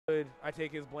I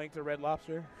take his blank to Red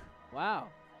Lobster. Wow.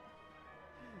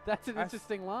 That's an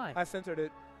interesting line. I censored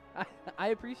it. I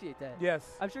appreciate that. Yes.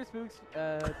 I'm sure Spooks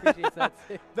appreciates that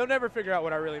too. They'll never figure out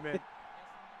what I really meant.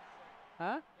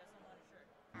 Huh?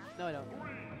 No, I don't.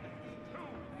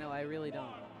 No, I really don't.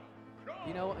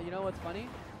 You know what's funny?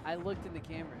 I looked in the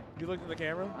camera. You looked in the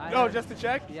camera? Oh, just to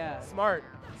check? Yeah. Smart.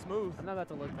 Smooth. I'm not about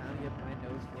to look down and get my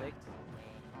nose flicked.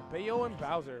 Bayo and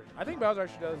Bowser. I think Bowser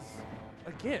actually does,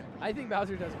 again. I think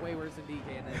Bowser does way worse than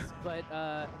DK in this. But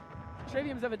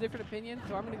TriViums have a different opinion,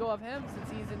 so I'm going to go off him since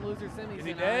he's in loser semis. Is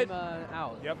he and dead? I'm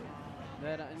out. Yep.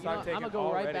 But, I'm going to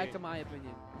go right back to my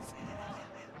opinion.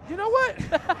 You know what?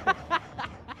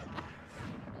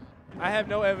 I have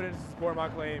no evidence to support my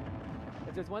claim.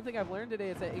 If there's one thing I've learned today,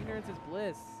 it's that ignorance is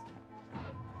bliss.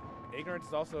 Ignorance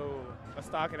is also a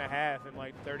stock and a half in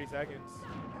like 30 seconds.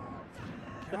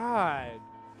 God.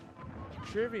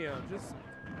 TriVium, just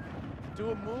do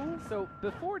a move. So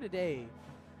before today,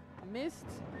 Mist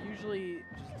usually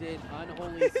just did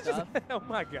unholy stuff. Oh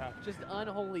my God. Just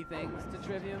unholy things to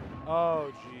TriVium.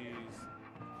 Oh jeez.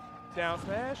 Down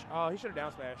smash? Oh, he should have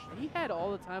down smashed. He had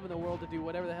all the time in the world to do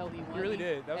whatever the hell he wanted. He really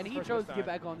did. That was and his he first chose to time. get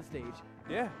back on the stage.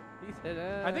 Yeah. He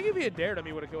said, I think if he had dared him,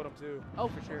 he would have killed him too. Oh,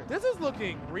 for sure. This is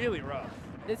looking really rough.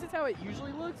 This is how it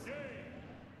usually looks,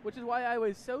 which is why I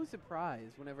was so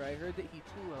surprised whenever I heard that he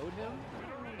 2-0'd him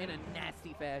in a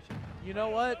nasty fashion. You know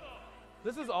what?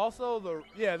 This is also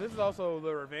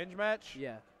the revenge match.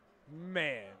 Yeah.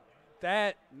 Man,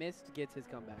 that Mist gets his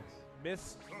comebacks.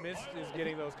 Mist is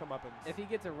getting those comeuppance. If he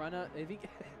gets a if he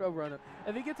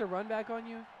gets a run back on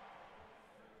you,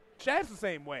 Chad's the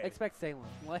same way. expect Salem.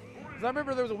 Like, Because I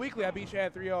remember there was a weekly I beat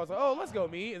Chad 3-0. I was like, oh, let's go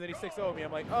me. And then he 6-0 me.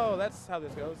 I'm like, oh, that's how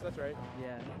this goes. That's right.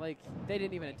 yeah, like they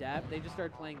didn't even adapt. They just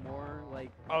started playing more like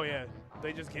Oh, yeah.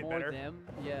 They just get more better. them.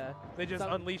 Yeah. They just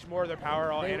Some- unleash more of their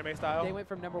power all they- anime style. They went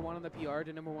from #1 on the PR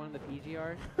to #1 on the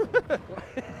PGR.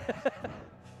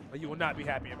 You will not be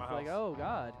happy in my house. Like, oh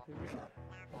God.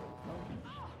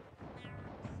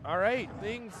 All right.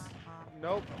 Things.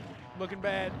 Nope. Looking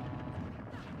bad.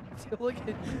 Look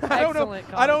at I don't know.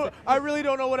 excellent I really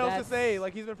don't know what else to That's- say.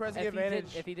 Like, he's been pressing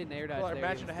advantage. If he didn't air dodge for a there,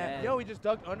 match he and a was half. dead. Yo, he just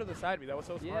ducked under the side of me. That was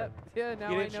so Yeah, smart. yeah. Now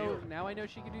He I didn't know. shield. Now I know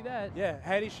she could do that. Yeah,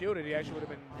 had he shielded, he actually would have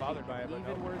been bothered by it. But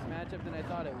Even no. worse matchup than I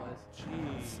thought it was.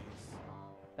 Jeez.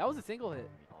 That was a single hit.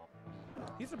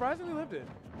 He surprisingly lived it.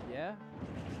 Yeah.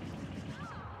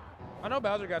 I know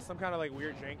Bowser got some kind of like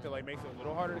weird jank that like makes it a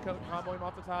little harder to combo him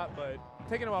off the top, but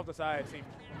taking him off the side seemed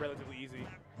relatively easy.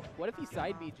 What if he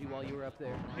side beat you while you were up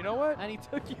there? You know what? And he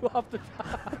took you off the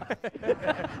top.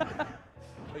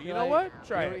 You know what?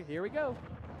 Try it. Here we go.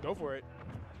 Go for it.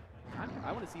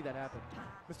 I want to see that happen.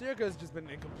 Mystearica has just been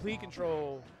in complete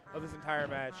control of this entire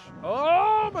match.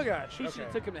 Oh my gosh. He should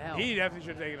have took him to hell. He definitely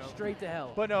should have taken him. Straight to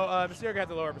hell. But no, Mystearica had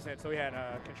the lower percent, so he had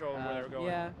control of where they were going.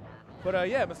 Yeah. But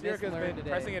yeah, Mystearica has learned been today.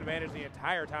 pressing advantage the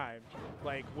entire time,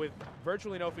 like with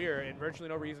virtually no fear and virtually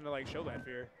no reason to like show that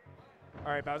fear.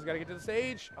 All right, Bowser's got to get to the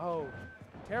stage. Oh,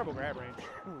 terrible grab range.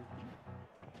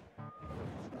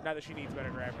 Not that she needs better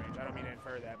grab range. I don't mean to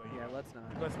infer that, but Yeah, let's not.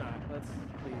 let's not. Let's,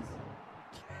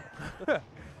 please.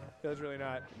 That's really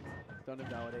not. Don't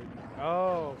invalidate me.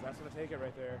 Oh, that's going to take it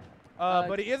right there.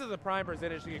 But he is at the prime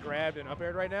percentage to get grabbed and up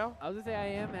aired right now. I was going to say I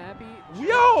am happy.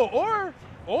 Yo,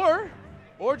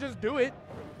 or just do it,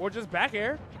 or just back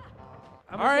air.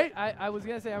 All right. I was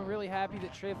going to say I'm really happy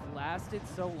that Triv lasted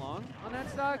so long on that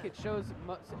stock. It shows,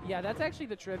 yeah, that's actually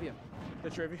the TriVium. The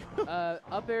trivia.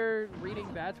 Up air reading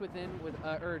bats within with,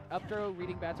 or up throw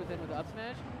reading bats within with up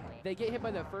smash. They get hit by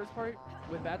the first part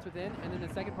with bats within, and then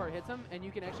the second part hits them, and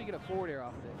you can actually get a forward air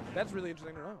off of it. That's really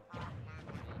interesting to know.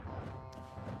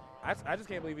 I just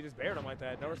can't believe he just bared him like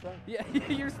that. No respect. Yeah,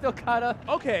 you're still caught up.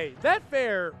 Okay, that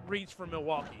fair reached from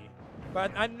Milwaukee.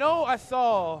 But I know I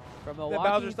saw From that Milwaukee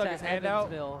Bowser stuck to his hand out.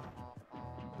 Evansville.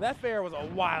 That fair was a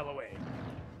while away.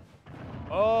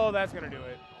 Oh, that's going to do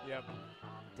it. Yep.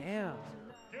 Damn.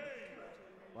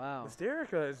 Wow.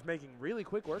 Mystearica is making really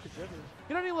quick work of Trippin.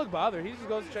 He doesn't even look bothered. He just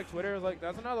goes to check Twitter. Is like,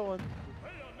 that's another one.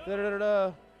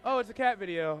 Da-da-da-da. Oh, it's a cat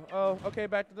video. Oh, okay,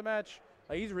 back to the match.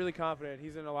 Like, he's really confident.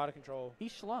 He's in a lot of control. He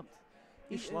slumped.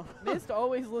 He slumped. Mist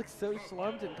always looks so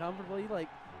slumped and comfortable. He like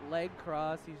leg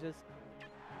cross. He's just.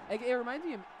 It reminds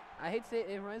me of. I hate to say it.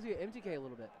 It reminds me of MTK a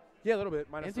little bit. Yeah, a little bit.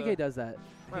 Minus MTK does that.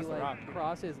 minus He the rock. like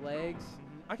cross his legs.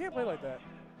 I can't play like that.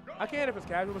 I can if it's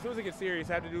casual, but as soon as it gets serious,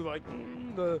 I have to do like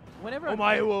the Whenever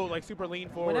Omae like super lean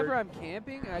forward. Whenever I'm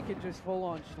camping, I can just full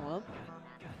on slump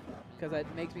because it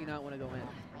makes me not want to go in.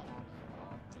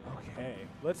 Okay,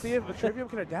 let's see if the TriVium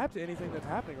can adapt to anything that's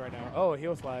happening right now. Oh, a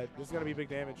heel slide. This is gonna be big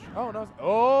damage. Oh no!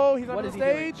 Oh, he's on the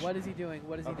stage. What is he doing?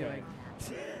 What is he doing?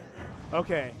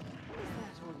 Okay.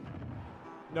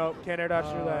 Nope, can't air dodge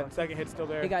through that. Second hit's still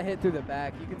there. He got hit through the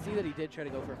back. You can see that he did try to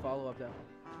go for a follow-up, though.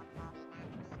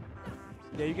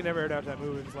 Yeah, you can never air dodge that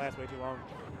move. It just lasts way too long.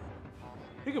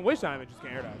 You can wish time it, just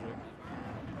can't air dodge it.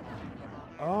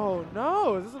 Oh,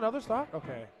 no. Is this another stock?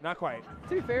 Okay, not quite.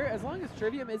 To be fair, as long as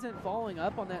TriVium isn't following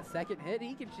up on that second hit,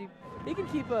 he can keep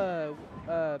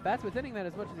bats withinning that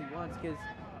as much as he wants, because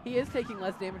he is taking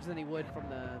less damage than he would from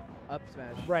the up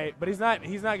smash. Right, but he's not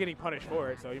getting punished for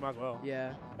it, so you might as well.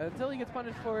 Yeah. Until he gets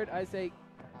punished for it, I say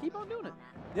keep on doing it.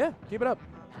 Yeah, keep it up.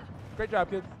 Great job,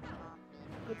 kid.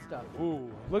 Good stuff.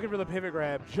 Ooh, looking for the pivot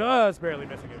grab, just barely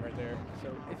missing it right there.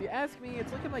 So if you ask me,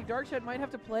 it's looking like Darkshad might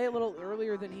have to play a little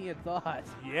earlier than he had thought.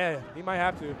 Yeah, he might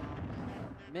have to.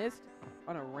 Missed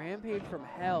on a rampage from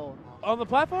hell. On the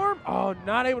platform? Oh,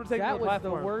 not able to take that the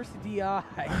platform. That was the worst DI.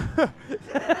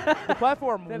 The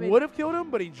platform would have killed him,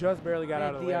 but he just barely got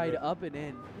out of the way. DI'd up and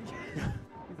in.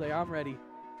 He's like, I'm ready.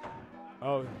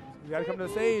 Oh, you got to come to the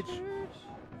stage.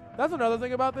 That's another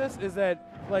thing about this is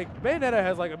that, like, Bayonetta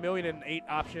has, like, 1,008,000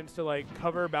 options to, like,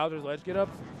 cover Bowser's ledge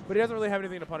get-ups, but he doesn't really have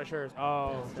anything to punish hers.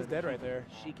 Oh, so just dead right there.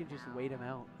 She can just wait him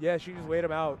out. Yeah, she can just wait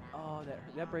him out. Oh,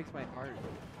 that breaks my heart.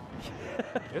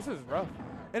 This is rough.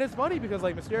 And it's funny because,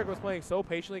 like, Mystearica was playing so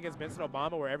patiently against Vincent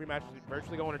Obama where every match was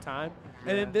virtually going to time,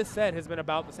 and then this set has been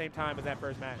about the same time as that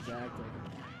first match. Exactly.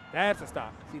 That's a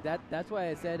stop. See, that's why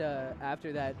I said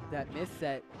after that Mist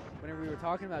set, whenever we were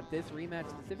talking about this rematch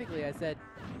specifically, I said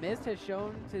Mist has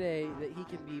shown today that he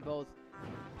can be both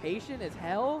patient as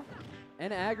hell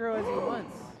and aggro as he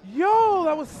wants. Yo,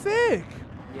 that was sick.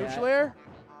 Yeah. Neutral air?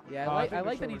 Yeah, I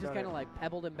like that he just kind of like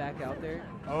pebbled him back out there.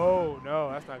 Oh,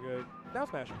 no, that's not good. Down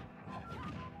smash.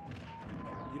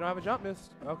 You don't have a jump,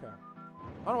 Mist. Okay.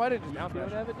 I don't know why I didn't just down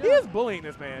smash. He is bullying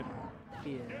this man.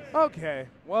 He is. Okay,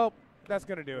 well, that's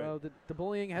going to do it. Well, the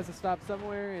bullying has to stop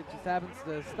somewhere. It just happens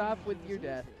to stop with your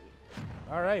death.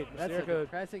 All right, That's a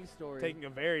depressing story. taking a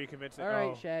very convincing. All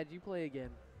right, Shad, you play again.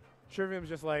 TriVium's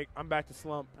just like, I'm back to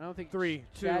slump. I don't think 3,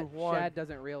 2, 1. Shad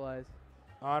doesn't realize.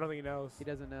 Oh, I don't think he knows. He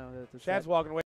doesn't know that the Shad's walking away.